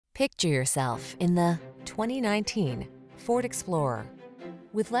Picture yourself in the 2019 Ford Explorer.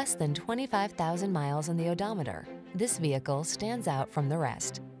 With less than 25,000 miles on the odometer, this vehicle stands out from the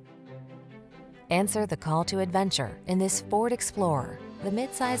rest. Answer the call to adventure in this Ford Explorer, the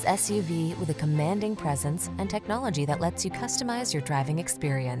midsize SUV with a commanding presence and technology that lets you customize your driving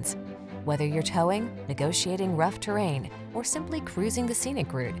experience. Whether you're towing, negotiating rough terrain, or simply cruising the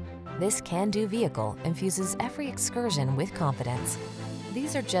scenic route, this can-do vehicle infuses every excursion with confidence.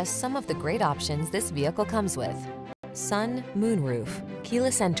 These are just some of the great options this vehicle comes with: sun, moonroof,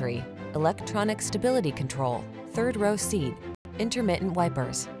 keyless entry, electronic stability control, third-row seat, intermittent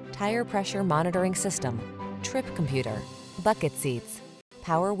wipers, tire pressure monitoring system, trip computer, bucket seats,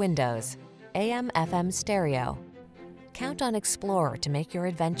 power windows, AM/FM stereo. Count on Explorer to make your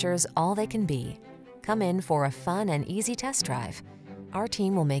adventures all they can be. Come in for a fun and easy test drive. Our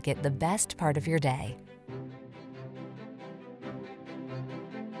team will make it the best part of your day.